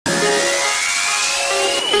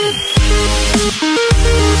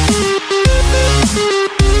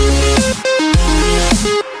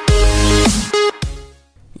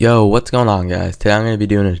Yo, what's going on guys? Today I'm going to be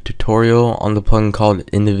doing a tutorial on the plugin called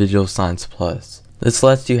Individual Signs Plus. This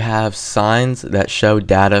lets you have signs that show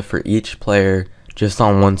data for each player just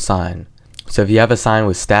on one sign. So if you have a sign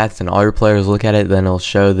with stats and all your players look at it, then it'll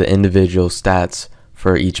show the individual stats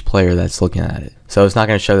for each player that's looking at it. So it's not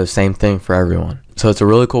going to show the same thing for everyone. So it's a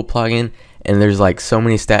really cool plugin, and there's like so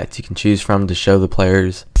many stats you can choose from to show the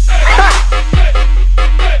players.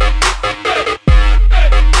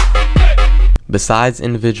 Besides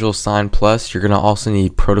Individual Sign Plus, you're going to also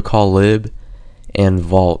need ProtocolLib and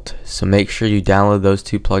Vault. So make sure you download those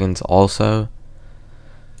two plugins also.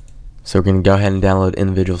 So we're going to go ahead and download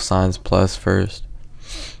Individual Signs Plus first.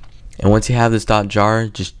 And once you have this .jar,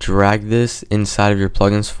 just drag this inside of your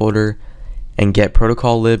plugins folder and get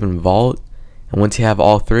ProtocolLib and Vault. And once you have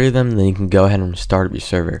all three of them, then you can go ahead and start up your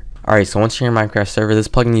server. Alright, so once you're in your Minecraft server, this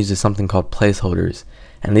plugin uses something called Placeholders.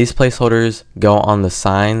 And these placeholders go on the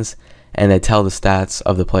signs and they tell the stats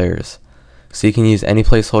of the players. So you can use any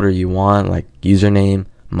placeholder you want, like username,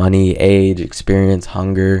 money, age, experience,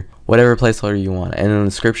 hunger, whatever placeholder you want. And in the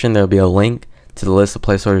description there'll be a link to the list of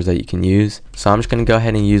placeholders that you can use. So I'm just going to go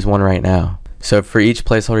ahead and use one right now. So for each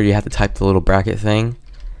placeholder you have to type the little bracket thing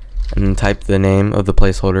and then type the name of the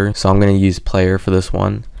placeholder. So I'm going to use player for this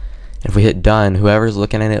one. If we hit done, whoever's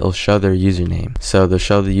looking at it will show their username. So they'll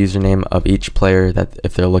show the username of each player that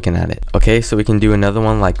if they're looking at it. Okay, so we can do another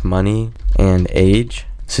one like money and age.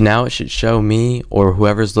 So now it should show me or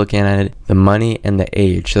whoever's looking at it the money and the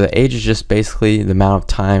age. So the age is just basically the amount of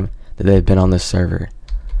time that they've been on this server.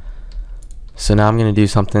 So now I'm going to do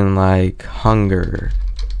something like hunger.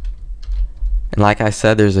 And like I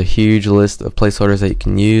said, there's a huge list of placeholders that you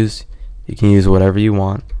can use. You can use whatever you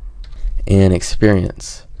want. And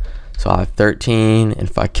experience. So I have 13, and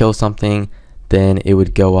if I kill something, then it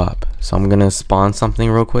would go up. So I'm gonna spawn something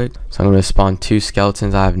real quick. So I'm gonna spawn 2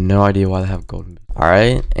 skeletons. I have no idea why they have golden.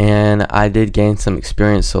 Alright, and I did gain some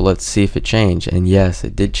experience, so let's see if it changed. And yes,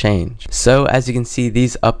 it did change. So as you can see,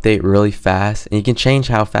 these update really fast, and you can change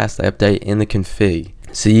how fast they update in the config.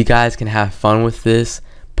 So you guys can have fun with this.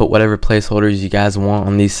 Put whatever placeholders you guys want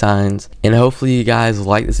on these signs, and hopefully you guys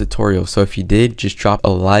like this tutorial. So if you did, just drop a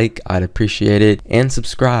like, I'd appreciate it, and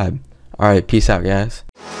subscribe. Alright, peace out guys.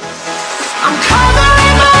 I'm